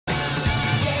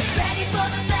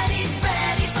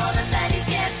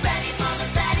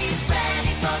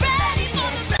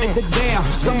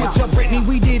Someone tell Britney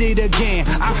we did it again.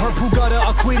 I heard Pooh got her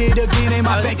acquitted again. Ain't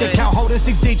my bank account holding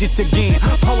 6 digits again.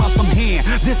 Pull out some hand.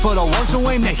 This for the ones who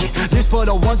ain't make it. This for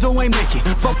the ones who ain't make it.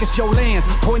 Focus your lens.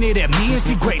 Pointed at me and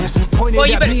see greatness. Pointed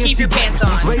at me and see greatness.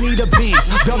 Ray need a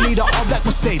Benz. Bell need a all black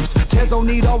Mercedes. Tezo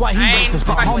need all white he races.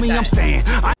 But homie, I'm saying.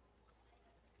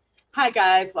 Hi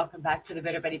guys, welcome back to the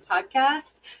Bitter Betty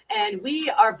podcast, and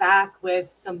we are back with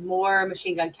some more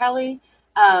Machine Gun Kelly.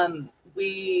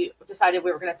 We decided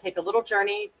we were going to take a little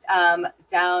journey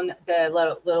down the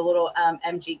little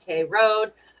MGK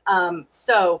road.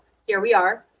 So here we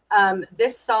are.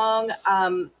 This song,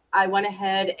 I went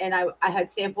ahead and I had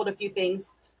sampled a few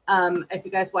things. If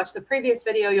you guys watched the previous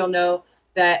video, you'll know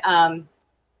that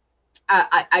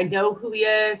I know who he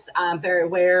is. I'm very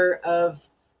aware of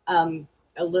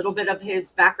a little bit of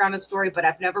his background and story, but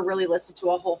I've never really listened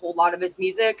to a whole lot of his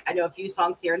music. I know a few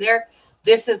songs here and there.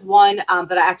 This is one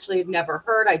that I actually have never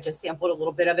heard. I just sampled a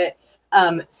little bit of it.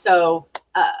 And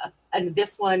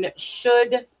this one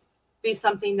should be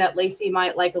something that Lacey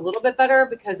might like a little bit better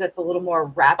because it's a little more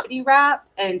rappity rap,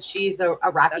 and she's a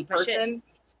rappy person.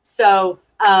 So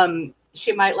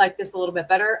she might like this a little bit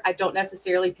better. I don't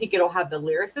necessarily think it'll have the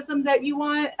lyricism that you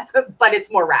want, but it's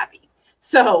more rappy.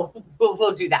 So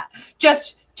we'll do that.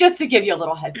 Just to give you a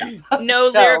little heads up. No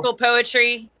lyrical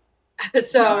poetry.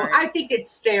 So I think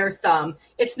there's some.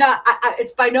 It's not.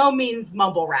 It's by no means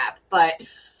mumble rap, but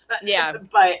yeah.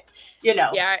 But you know,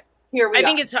 yeah. Here we are.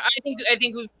 I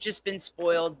think we've just been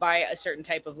spoiled by a certain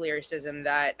type of lyricism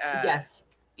that yes,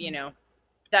 you know,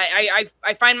 that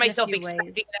I find myself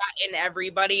expecting that in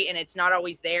everybody, and it's not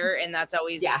always there, and that's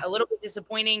always a little bit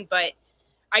disappointing. But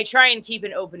I try and keep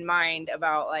an open mind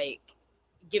about like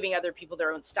giving other people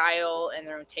their own style and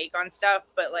their own take on stuff.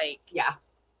 But like,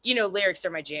 you know, lyrics are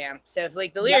my jam. So if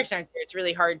like the lyrics aren't there, it's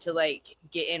really hard to like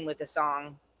get in with the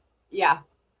song. Yeah.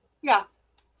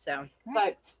 So,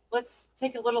 but let's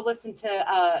take a little listen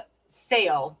to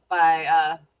Sail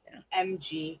by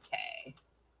MGK.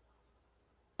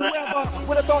 Whoever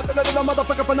would have thought that little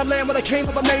motherfucker from the land when I came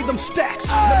up, I made them stacks.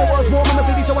 Never was warm in the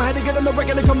city, so I had to get on the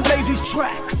record and come blaze these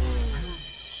tracks.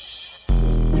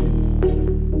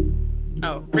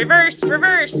 Oh, reverse.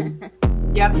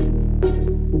 Yep.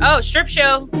 Oh, strip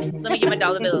show. Let me get my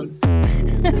dollar bills.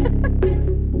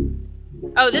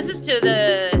 Oh, this is to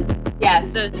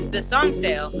the song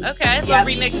sale. Okay, little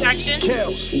remix action.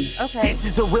 Kills. Okay. This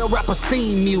is a real rapper's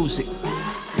theme music.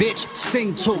 Bitch,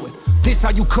 sing to it. This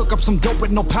how you cook up some dope with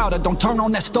no powder. Don't turn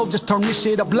on that stove, just turn this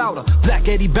shit up louder. Black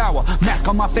Eddie Bauer, mask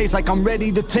on my face like I'm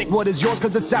ready to take what is yours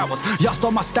cause it's ours. Y'all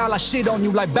stole my style, I shit on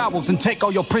you like bowels and take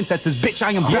all your princesses, bitch,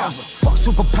 I am Bowser. Fuck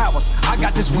superpowers, I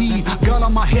got this weed, gun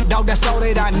on my hip, dog, that's all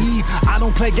that I need. I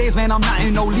don't play games, man, I'm not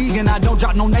in no league, and I don't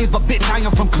drop no names, but bitch, I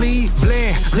am from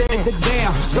Cleveland. Let it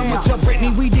down, someone tell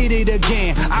Britney we did it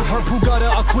again. I heard Pooh got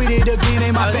her acquitted again,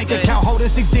 ain't my bank account holding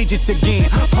 6 digits again.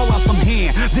 Pull out some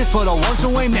hand, this for the ones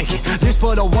who ain't make it. This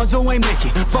for the ones who ain't make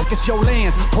it. Focus your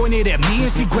lens. Pointed at me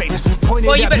and see greatness.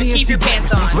 Pointed at me and see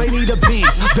greatness. Ray need a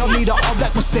Benz. Bell need a all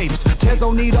black Mercedes.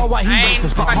 Tezo need all white he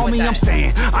races. But homie, I'm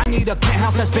saying I need a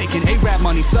penthouse that's vacant. A-rap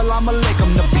money. Salam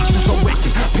alaikum. The beach is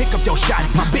awakened. Pick up your shot.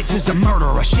 My bitch is a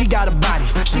murderer. She got a body.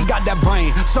 She got that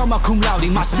brain. Summa cum laude.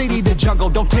 My city, the jungle.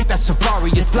 Don't take that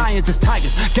safari. It's lions, it's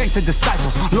tigers. Gangster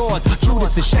disciples. Lords,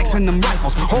 Judas, and Shanks and them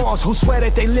rifles. Whores who swear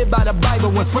that they live by the Bible.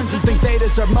 When friends who think they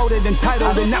deserve more than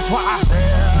entitled. And that's why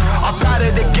I'm out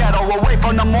of the ghetto, away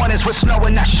from the mornings with snow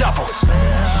and that shovel.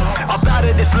 I'm out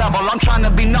of this level, I'm trying to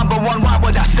be number one, why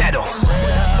would I settle?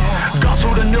 Gone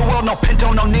to the new world, no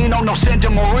Pinto, no Nino, no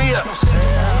Santa Maria.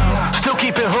 Still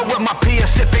keep it hood with my peers,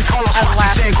 sipping Carlos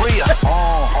Foxy Sangria.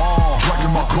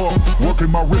 Drinking my cup, working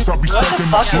my wrist, I be stuck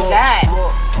in my slug.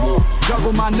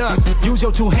 Juggle my nuts, use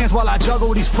your 2 hands while I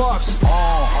juggle these fucks.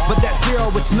 But that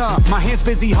zero, it's none. My hands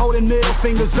busy holding middle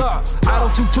fingers up. I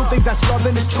don't do 2 things, that's love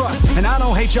and it's trust. And I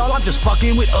don't hate y'all, I'm just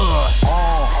fucking with us.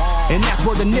 And that's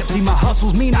where the Nipsey, my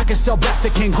hustles mean I can sell best to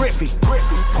Ken Griffey.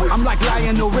 I'm like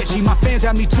Lionel Richie, my fans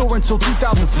have me touring until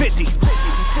 2050.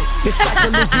 This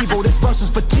cycle is evil, this verse is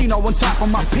for Tino on top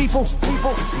of my people.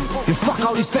 And fuck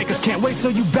all these fakers, can't wait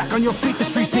till you back on your feet, the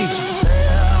streets need you.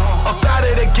 Up out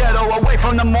of the ghetto, away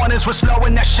from the mornings with snow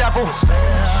and that shovel.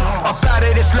 Up out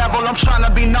of this level, I'm trying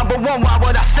to be number one, why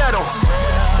would I settle?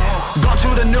 Gone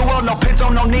to the new world, no Pinto,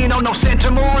 no Nino, no Santa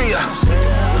Maria.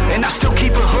 And I still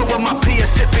keep it hood with my peers,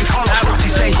 sipping Carlos Foxy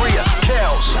Sangria.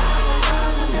 Kells.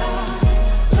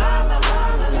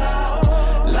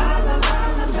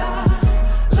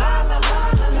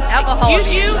 Alcohol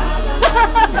abuse.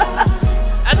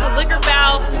 That's a liquor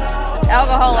foul.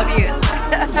 Alcohol abuse.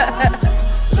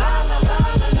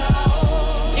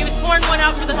 He was pouring one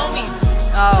out for the homies.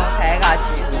 Oh, okay, I got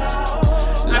you.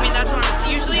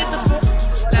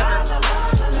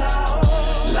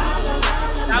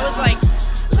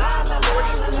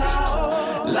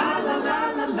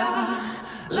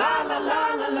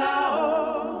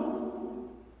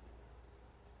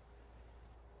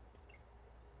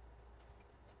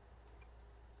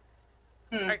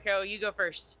 All right, Carol, you go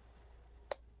first.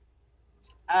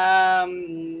 Not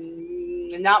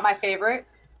my favorite.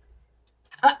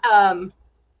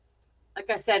 Like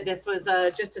I said, this was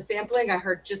just a sampling. I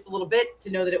heard just a little bit to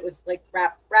know that it was like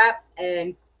rap,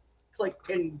 and click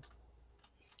and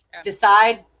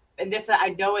decide. And this I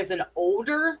know is an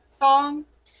older song.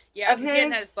 Yeah, he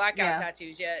didn't have blackout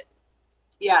tattoos yet.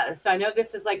 Yeah, so I know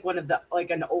this is like one of the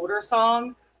like an older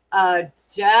song.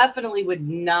 Definitely would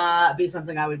not be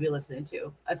something I would be listening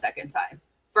to a second time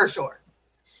for sure.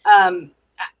 I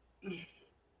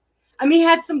mean, he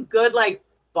had some good like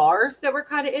bars that were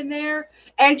kind of in there,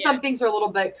 and some things are a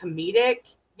little bit comedic,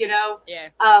 you know. Yeah.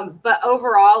 But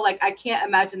overall, like I can't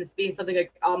imagine this being something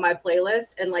like on my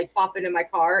playlist and like pop into my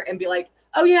car and be like,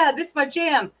 oh yeah, this is my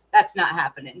jam. That's not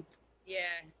happening. Yeah,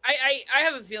 I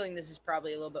have a feeling this is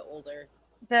probably a little bit older.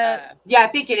 Yeah, I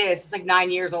think it is. It's like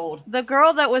 9 years old. The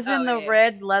girl that was in the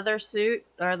red leather suit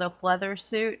or the pleather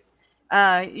suit,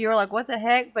 you were like, what the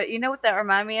heck? But you know what that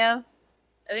reminded me of?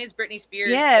 I think it's Britney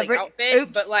Spears'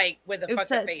 outfit, but like with a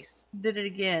fucked up face. Did it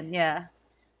again, yeah.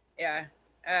 Yeah.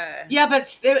 Yeah,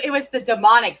 but it was the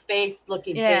demonic face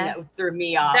looking thing that threw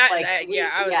me off. I was like,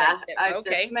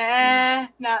 okay.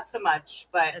 Just, not so much,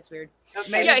 but that's weird.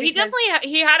 Okay. Yeah, he definitely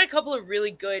he had a couple of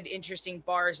really good, interesting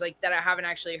bars like that I haven't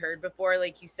actually heard before.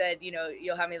 Like he said, you know,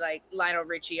 you'll have me like Lionel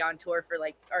Richie on tour for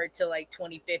like or till like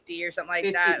 2050 or something like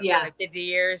 50, that. Yeah, for like 50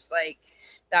 years. Like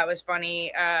that was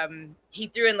funny. He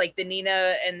threw in like the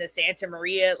Nina and the Santa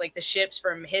Maria, like the ships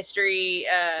from history.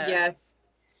 Yes.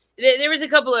 There was a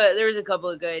couple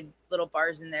of good little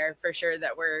bars in there for sure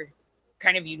that were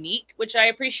kind of unique, which I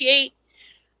appreciate.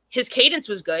 His cadence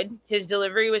was good. His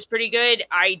delivery was pretty good.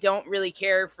 I don't really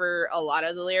care for a lot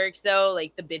of the lyrics though,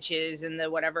 like the bitches and the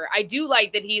whatever. I do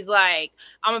like that he's like,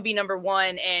 I'm gonna be number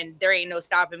one and there ain't no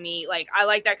stopping me. Like I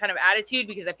like that kind of attitude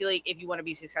because I feel like if you want to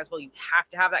be successful, you have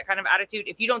to have that kind of attitude.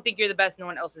 If you don't think you're the best, no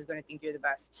one else is going to think you're the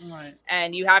best. Right.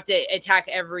 And you have to attack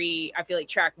every, I feel like,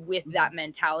 track with that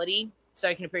mentality. So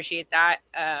I can appreciate that.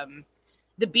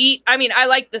 The beat, I mean, I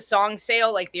like the song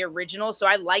Sale, like the original, so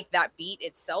I like that beat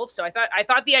itself. So I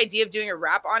thought the idea of doing a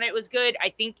rap on it was good. I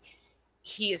think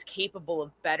he is capable of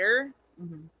better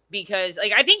because,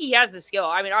 like, I think he has the skill.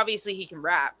 I mean, obviously he can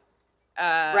rap.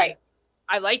 Right.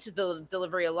 I liked the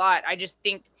delivery a lot. I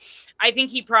think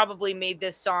he probably made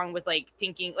this song with like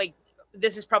thinking like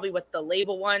this is probably what the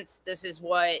label wants. This is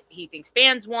what he thinks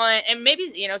fans want. And maybe,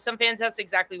 you know, some fans, that's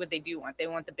exactly what they do want. They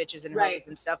want the bitches and hoes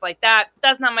and stuff like that.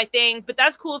 That's not my thing, but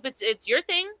that's cool if it's your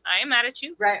thing. I am mad at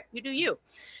you. Right. You do you.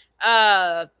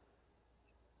 Yeah,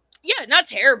 not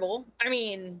terrible. I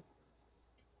mean,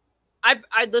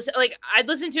 I'd listen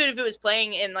to it if it was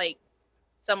playing in like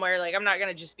somewhere. Like, I'm not going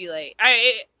to just be like,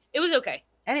 it was okay.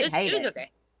 It was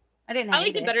okay. I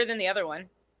liked it better than the other one.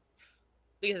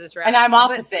 Because it's rap. And I'm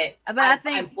opposite. But I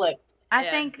think I'm flipped.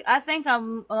 I think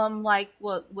I'm like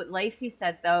what Lacey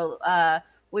said though.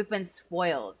 We've been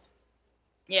spoiled.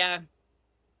 Yeah.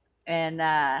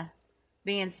 And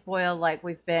being spoiled like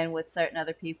we've been with certain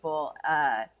other people,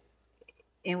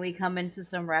 and we come into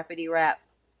some rapidy rap,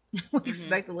 we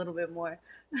expect a little bit more.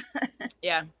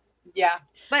 Yeah. Yeah.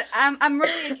 But I'm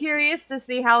really curious to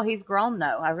see how he's grown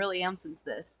though. I really am since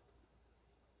this.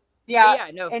 Yeah,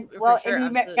 no. And sure,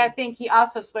 I think he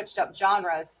also switched up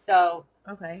genres. So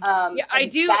okay, yeah, I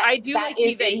do like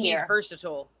that he's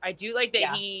versatile. I do like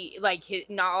that he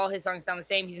not all his songs sound the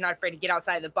same. He's not afraid to get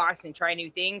outside the box and try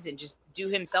new things and just do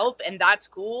himself, and that's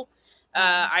cool.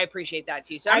 I appreciate that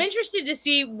too. So I'm interested to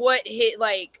see what hit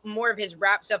like more of his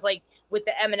rap stuff, like with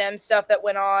the Eminem stuff that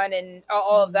went on and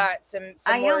all of that. Some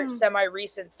more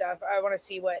semi-recent stuff. I want to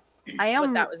see what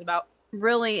that was about.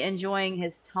 Really enjoying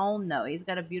his tone though. He's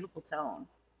got a beautiful tone.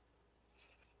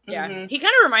 Yeah, he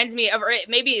kind of reminds me of,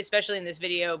 maybe especially in this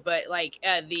video, but like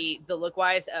the look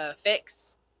wise,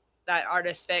 Fix, that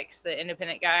artist Fix, the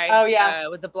independent guy. Oh yeah,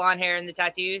 with the blonde hair and the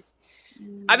tattoos.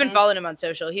 I've been following him on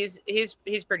social. He's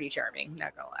pretty charming.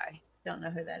 Not gonna lie. Don't know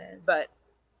who that is, but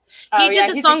he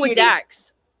did the song with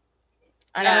Dax.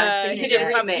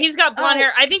 He's got blonde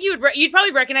hair. I think you'd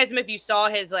probably recognize him if you saw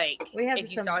his if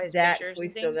you saw his Dax pictures. We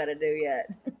still got to do yet.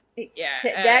 Yeah,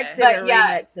 Dax did a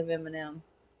remix of Eminem.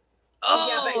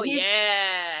 Oh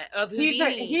yeah, of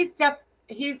Houdini. He's a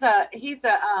that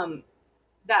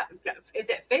is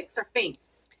it Fix or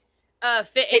Finks?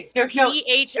 It's there's no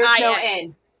N.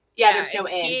 Yeah, there's no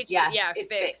N. Yeah,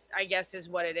 it's Fix, I guess is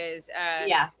what it is.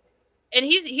 Yeah, and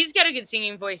he's got a good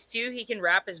singing voice too. He can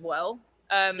rap as well.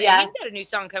 And he's got a new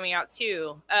song coming out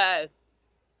too. I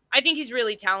think he's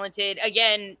really talented.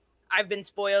 Again, I've been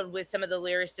spoiled with some of the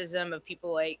lyricism of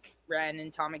people like Ren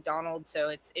and Tom McDonald, so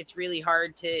it's really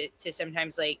hard to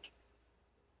sometimes like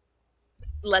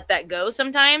let that go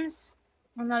sometimes.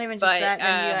 Well, not even just that.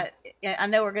 Then you got, I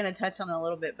know we're going to touch on it a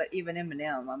little bit, but even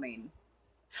Eminem, I mean.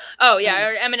 Oh yeah,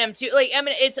 or Eminem too. Like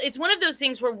Eminem, it's one of those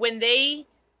things where when they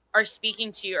are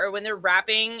speaking to you or when they're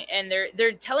rapping and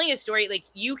they're telling a story, like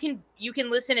you can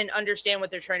listen and understand what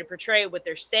they're trying to portray, what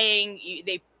they're saying.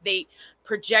 They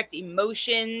project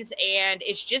emotions, and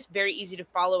it's just very easy to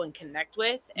follow and connect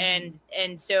with. And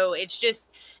so it's just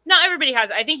not everybody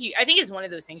has. I think it's one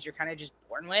of those things you're kind of just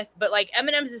born with. But like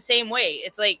Eminem's the same way.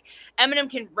 It's like Eminem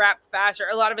can rap faster.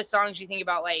 A lot of his songs you think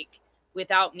about like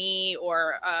Without Me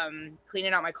or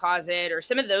Cleaning Out My Closet or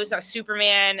some of those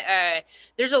Superman.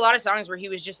 There's a lot of songs where he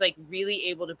was just like really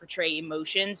able to portray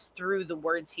emotions through the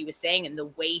words he was saying and the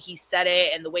way he said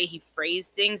it and the way he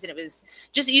phrased things, and it was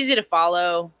just easy to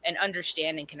follow and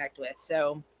understand and connect with.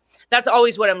 So that's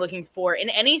always what I'm looking for in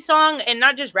any song, and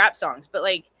not just rap songs, but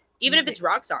like even if it's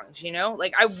rock songs, you know,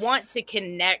 like I want to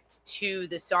connect to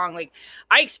the song. Like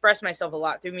I express myself a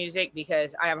lot through music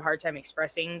because I have a hard time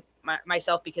expressing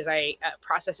myself because I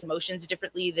process emotions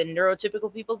differently than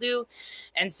neurotypical people do.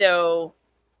 And so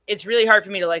it's really hard for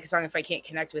me to like a song if I can't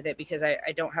connect with it because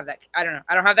I don't have that. I don't know.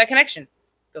 I don't have that connection.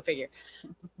 Go figure.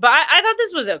 But I thought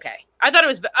this was okay.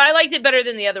 I liked it better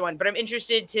than the other one, but I'm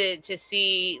interested to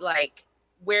see like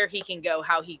where he can go,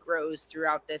 how he grows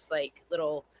throughout this like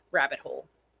little rabbit hole.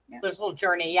 This whole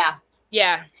journey. Yeah.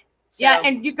 Yeah. So. Yeah.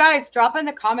 And you guys drop in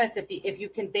the comments if you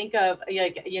can think of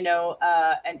like, you know,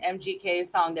 an MGK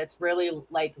song that's really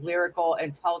like lyrical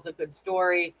and tells a good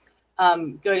story,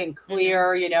 good and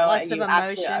clear, you know, lots and you of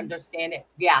actually emotion. Understand it.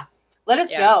 Yeah. Let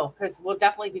us know, because we'll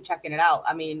definitely be checking it out.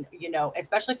 I mean, you know,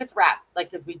 especially if it's rap,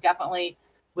 like, because we definitely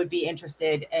would be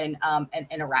interested in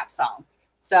a rap song.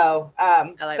 So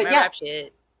I like my rap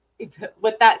shit.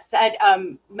 With that said,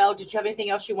 Mel, did you have anything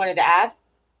else you wanted to add?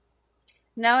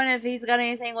 No, and if he's got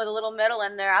anything with a little metal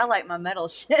in there, I like my metal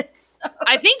shit. So.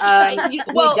 I think he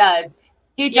does.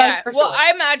 He does for sure. Well,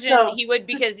 I imagine he would,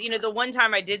 because you know the one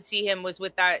time I did see him was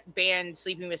with that band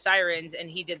Sleeping with Sirens, and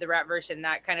he did the rap verse, and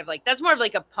that kind of like that's more of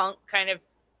like a punk kind of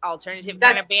alternative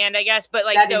kind of band, I guess. But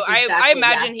like, so I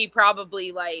imagine he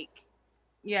probably like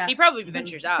he probably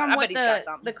ventures out. I bet he's got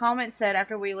something. The comments said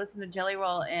after we listened to Jelly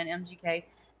Roll and MGK,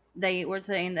 they were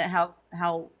saying that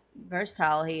how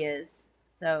versatile he is.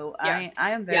 So I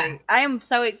am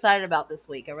so excited about this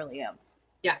week. I really am.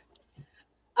 Yeah.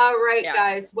 All right,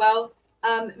 guys. Well,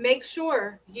 make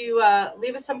sure you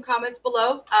leave us some comments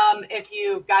below if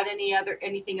you've got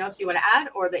anything else you want to add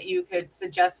or that you could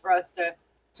suggest for us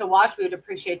to watch. We would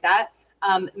appreciate that.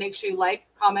 Make sure you like,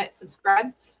 comment,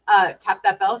 subscribe, tap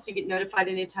that bell so you get notified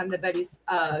anytime the Betty's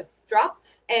drop.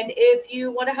 And if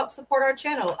you want to help support our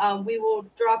channel, we will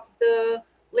drop the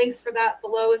links for that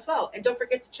below as well. And don't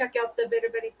forget to check out the Bitter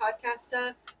Betty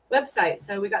Podcast website.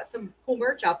 So we got some cool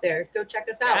merch out there. Go check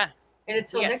us out. And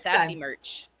until next time. Sassy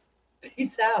merch.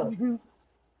 Peace out.